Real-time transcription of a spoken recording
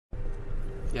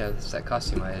Yeah, it's that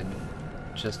costume I had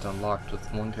just unlocked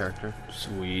with one character.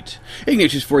 Sweet.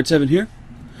 Ignatius487 here.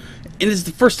 And this is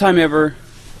the first time ever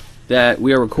that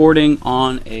we are recording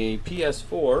on a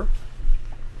PS4.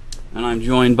 And I'm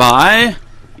joined by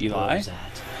Eli.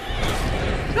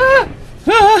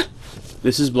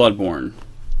 This is Bloodborne.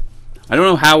 I don't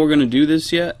know how we're going to do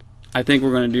this yet. I think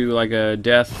we're going to do like a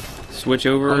death switch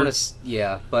over.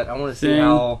 Yeah, but I want to see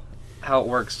how it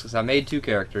works, because I made 2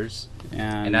 characters.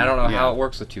 And I don't know how it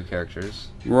works with 2 characters.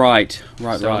 Right.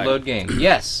 So load game.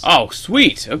 Yes. Oh,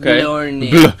 sweet. Okay.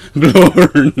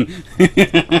 Bloodborne.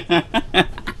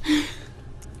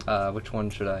 Which one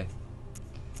should I?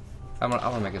 I want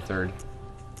to make a 3rd.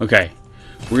 Okay.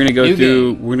 We're gonna go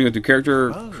through. We're gonna go through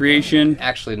character creation.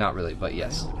 Actually, not really, but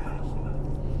yes.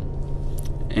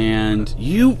 And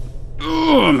you.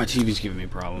 Oh, my TV's giving me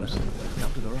problems.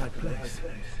 Come to the right place.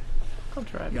 Come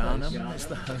to the right place. Yarnum is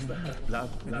the home of blood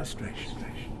administration.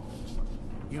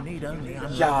 You need only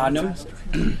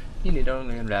Yarnum. You need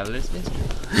only unravel this mystery.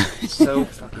 It's so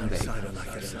fucking big.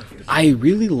 I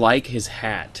really like his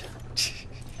hat.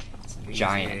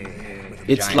 Giant.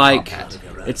 It's giant like hat.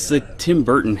 it's the Tim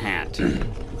Burton hat. It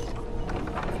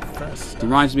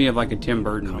reminds me of like a Tim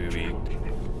Burton movie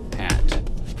hat.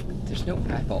 There's no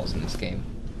eyeballs in this game.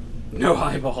 No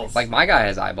eyeballs. Like, my guy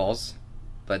has eyeballs,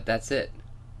 but that's it.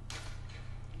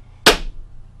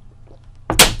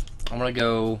 I'm gonna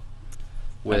go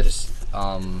with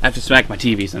I have to smack my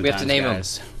TV sometimes. we have to name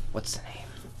guys. him. What's the name?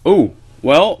 Oh,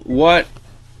 well, what?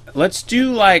 Let's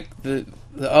do like the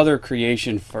other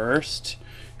creation first.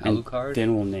 And Alucard?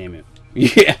 then we'll name it.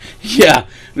 Yeah.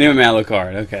 Name him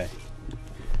Alucard. Okay.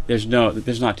 There's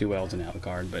not 2 L's in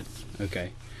Alucard, but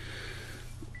okay.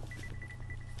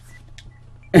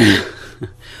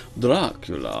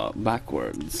 Dracula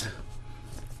backwards.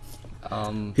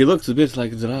 He looks a bit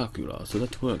like Dracula, so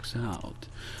that works out.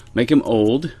 Make him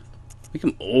old. Make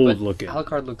him old looking.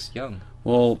 Alucard looks young.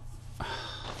 Well,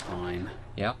 fine.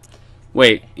 Yeah.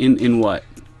 Wait, in what?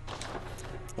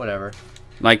 Whatever.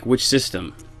 Like which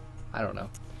system? I don't know.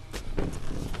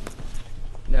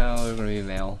 No, they're gonna be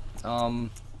male.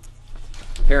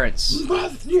 Parents.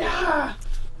 Yeah.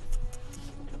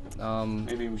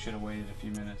 Maybe Maybe we should have waited a few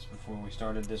minutes before we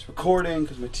started this recording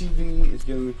because my TV is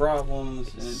giving me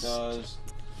problems, and it does.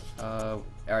 all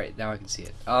right, now I can see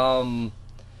it.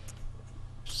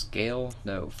 Scale?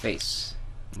 No, face.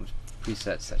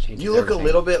 Presets that changes. You look everything. a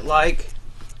little bit like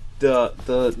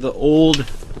the old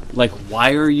like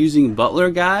wire using butler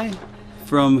guy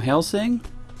from Hellsing.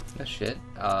 No shit.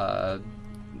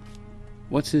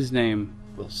 What's his name?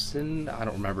 Wilson? I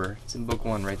don't remember. It's in book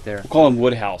 1 right there. We'll call him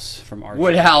Woodhouse from Archer.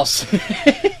 Woodhouse.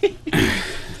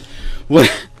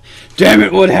 What? Damn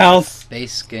it, Woodhouse!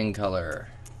 Base skin color.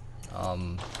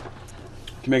 Can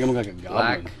make him look like a goblin.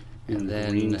 Black, and and then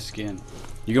green skin.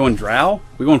 You going drow?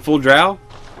 We going full drow?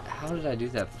 How did I do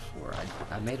that before?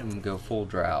 I made him go full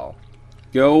drow.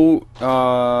 Go.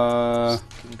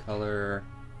 Skin color.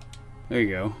 There you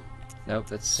go. Nope,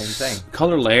 that's the same thing.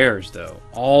 Color layers, though.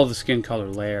 All the skin color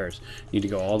layers need to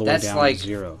go all the way down like to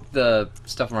 0. The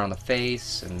stuff around the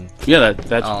face and Yeah,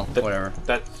 that's whatever.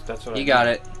 That's what You got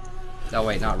it. Oh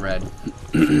wait, not red.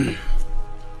 And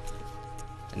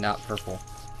not purple.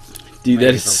 Dude, Maybe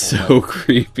that is purple, so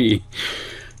creepy.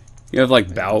 You have like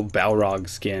Balrog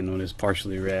skin when it's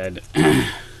partially red.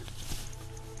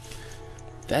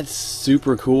 That's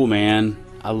super cool, man.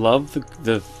 I love the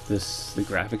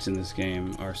graphics in this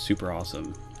game are super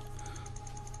awesome.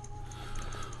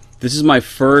 This is my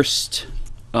first,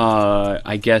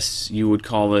 I guess you would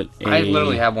call it a... I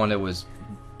literally have one that was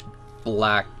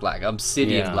black,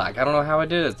 obsidian black. I don't know how I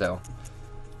did it though.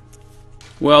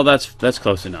 Well, that's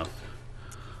close enough.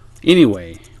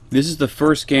 Anyway, this is the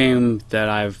first game that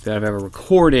I've ever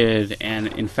recorded, and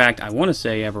in fact, I want to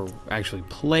say ever actually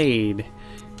played.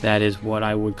 That is what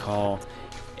I would call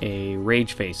a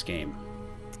rage face game.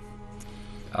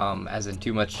 As in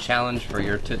too much challenge for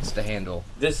your tits to handle.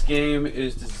 This game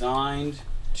is designed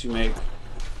to make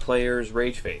players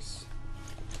rage face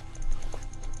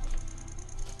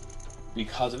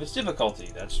because of its difficulty.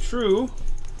 That's true.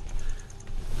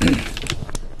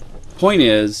 Point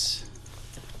is,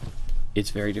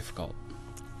 it's very difficult.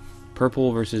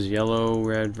 Purple versus yellow,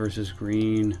 red versus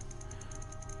green,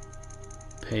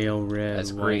 pale red.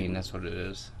 That's white. green. That's what it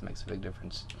is. It makes a big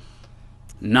difference.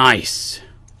 Nice.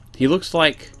 He looks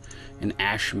like an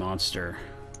ash monster.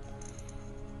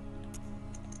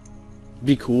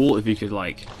 Be cool if you could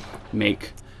like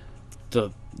make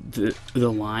the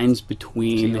lines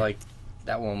between. See, like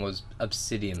that one was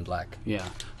obsidian black. Yeah,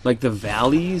 like the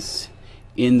valleys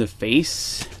in the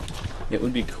face. It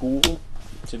would be cool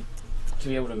to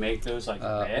be able to make those like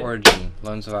red? Origin,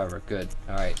 lone survivor. Good.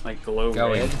 All right. Like glow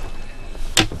Go red. in.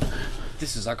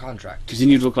 This is our contract. Because then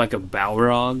you'd look like a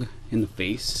Balrog in the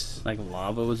face, like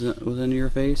lava was under your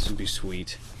face. It'd be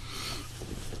sweet.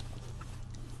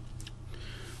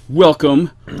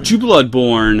 Welcome to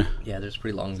Bloodborne. Yeah, there's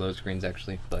pretty long load screens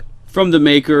actually, but from the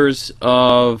makers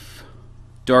of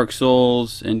Dark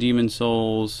Souls and Demon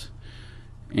Souls,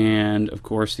 and of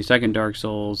course the second Dark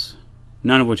Souls,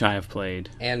 none of which I have played.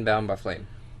 And Bound by Flame.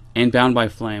 And Bound by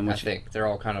Flame, which I think they're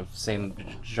all kind of same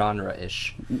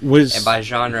genre-ish. Was and by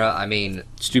genre, I mean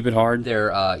stupid hard. They're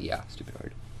yeah, stupid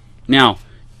hard. Now,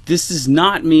 this does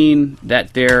not mean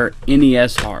that they're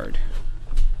NES hard.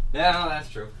 No, that's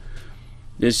true.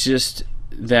 It's just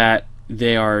that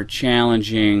they are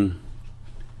challenging,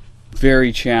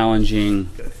 very challenging,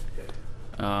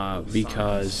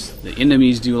 because the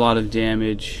enemies do a lot of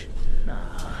damage.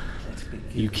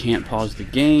 You can't pause the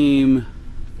game.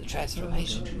 The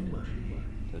transformation.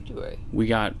 Don't do it. We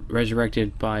got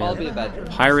resurrected by a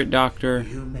pirate doctor.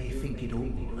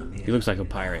 He looks like a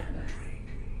pirate.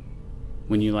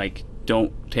 When you like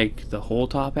don't take the whole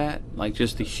top hat, like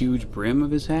just the huge brim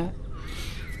of his hat.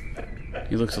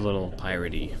 He looks a little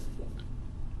piratey.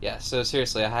 Yeah, so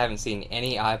seriously, I haven't seen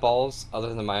any eyeballs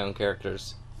other than my own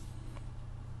characters.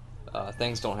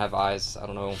 Things don't have eyes. I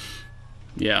don't know.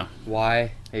 Yeah.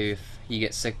 Why? Maybe if you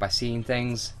get sick by seeing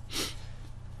things.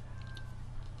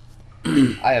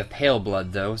 I have pale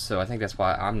blood, though, so I think that's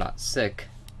why I'm not sick.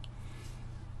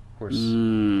 Of course.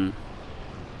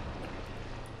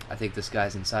 I think this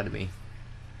guy's inside of me.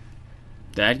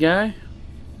 That guy?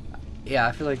 Yeah,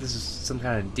 I feel like this is some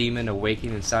kind of demon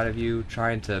awakening inside of you,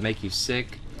 trying to make you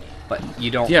sick, but you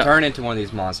don't turn into one of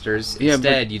these monsters.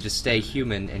 Instead, you just stay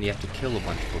human, and you have to kill a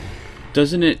bunch of them.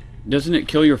 Doesn't it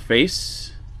kill your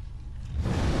face?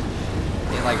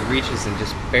 It like reaches and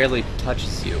just barely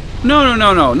touches you.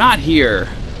 No, not here.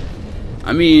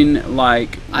 I mean,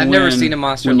 like I've never seen a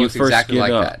monster look exactly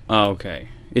like that. Oh, okay.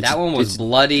 That one was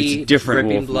bloody, different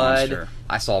dripping wolf blood. monster.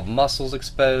 I saw muscles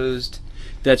exposed.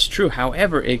 That's true.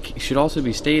 However, it should also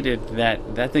be stated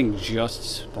that that thing just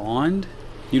spawned.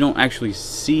 You don't actually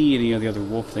see any of the other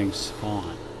wolf things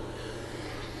spawn.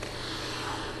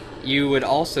 You would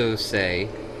also say,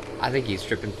 I think he's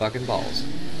tripping fucking balls.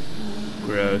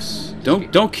 Gross.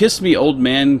 Don't kiss me, old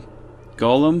man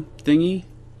golem thingy.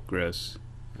 Gross.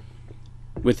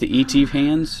 With the ET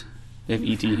hands? They have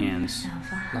ET hands.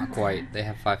 Not quite. They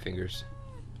have 5 fingers.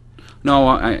 No,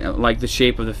 I like the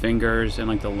shape of the fingers and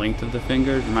like the length of the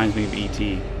fingers reminds me of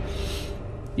E.T.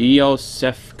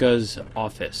 Iosefka's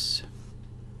office.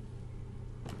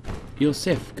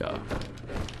 Iosefka.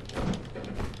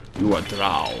 You are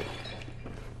drow.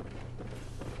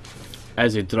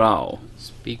 As a drow.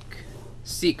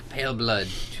 Seek pale blood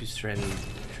to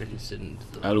transcend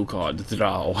the Alucard,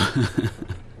 drow.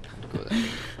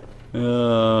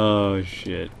 Oh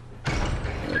shit.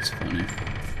 That's funny.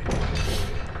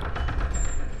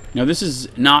 Now this is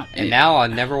not. And now I'll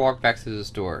never walk back through this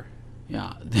door.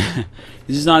 Yeah, this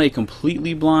is not a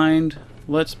completely blind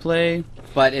Let's Play.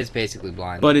 But it's basically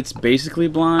blind. But it's basically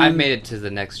blind. I've made it to the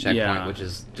next checkpoint, which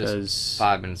is just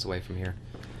 5 minutes away from here.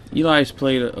 Eli's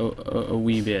played a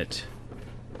wee bit.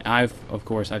 Of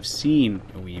course, I've seen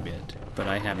a wee bit, but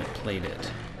I haven't played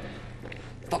it.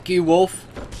 Fuck you, wolf.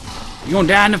 You're gonna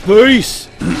die in the face.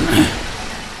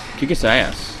 Kick his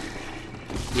ass.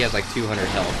 He has like 200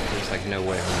 health. There's like no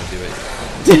way I'm gonna do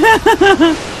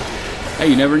it. Hey,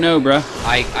 you never know, bruh.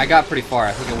 I got pretty far.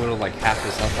 I think I whittled like half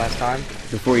this up last time.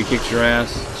 Before you kicked your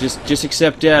ass. Just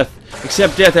accept death.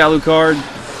 Accept death, Alucard.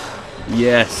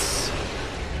 Yes.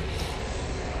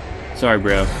 Sorry,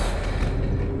 bro.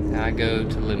 Now I go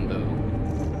to limbo.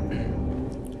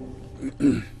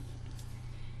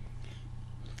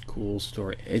 Cool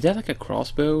story. Is that like a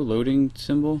crossbow loading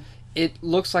symbol? It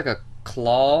looks like a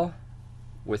claw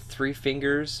with 3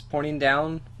 fingers pointing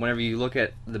down. Whenever you look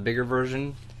at the bigger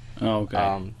version. Oh, okay.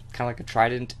 Kind of like a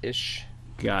trident-ish.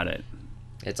 Got it.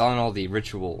 It's on all the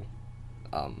ritual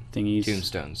thingies.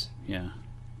 Tombstones. Yeah.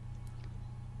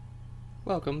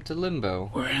 Welcome to limbo.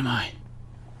 Where am I?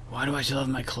 Why do I still have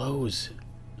my clothes?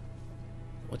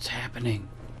 What's happening?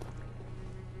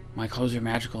 My clothes are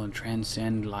magical and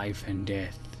transcend life and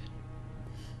death.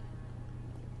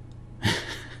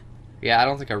 Yeah, I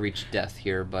don't think I reached death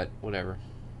here, but whatever.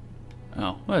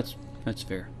 Oh, well, that's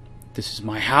fair. This is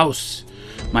my house.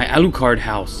 My Alucard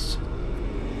house.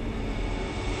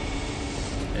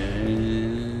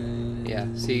 Yeah,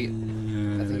 see,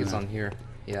 I think it's on here.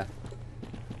 Yeah.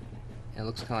 It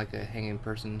looks kind of like a hanging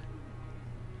person.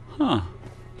 Huh.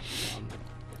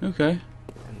 Okay.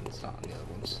 And it's not on the other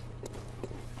ones.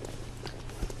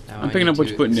 Now I'm picking up what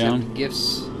you're putting down.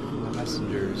 Gifts, the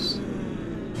messengers.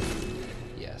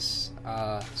 Yes.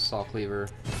 Saw cleaver.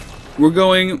 We're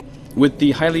going with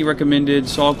the highly recommended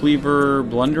saw cleaver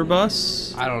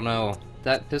blunderbuss. I don't know.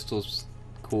 That pistol's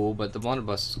cool, but the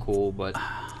blunderbuss is cool, but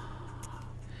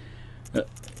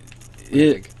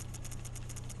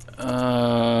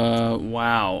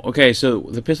wow. Okay, so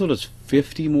the pistol does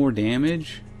 50 more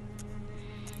damage.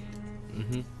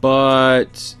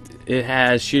 But it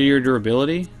has shittier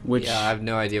durability, which yeah, I have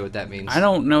no idea what that means. I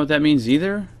don't know what that means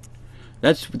either.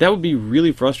 That would be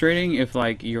really frustrating if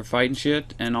like you're fighting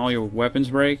shit and all your weapons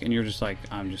break and you're just like,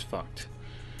 I'm just fucked.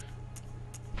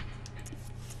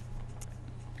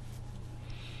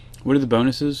 What are the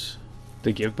bonuses?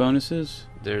 They give bonuses?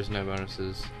 There's no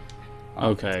bonuses.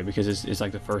 Okay, because it's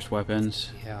like the first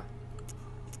weapons. Yeah.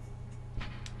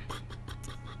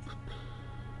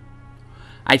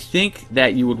 I think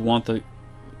that you would want the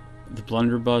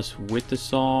blunderbuss with the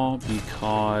saw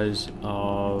because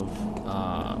of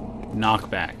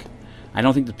knockback. I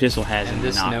don't think the pistol has and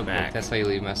this knockback. notebook, that's how you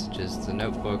leave messages. The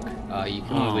notebook, you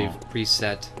can only leave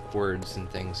preset words and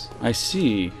things. I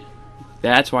see.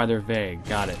 That's why they're vague.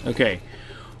 Got it. Okay.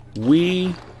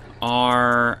 We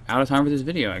are out of time for this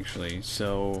video, actually.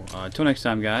 So, until next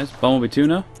time, guys. Bumblebee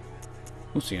Tuna.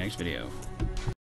 We'll see you next video.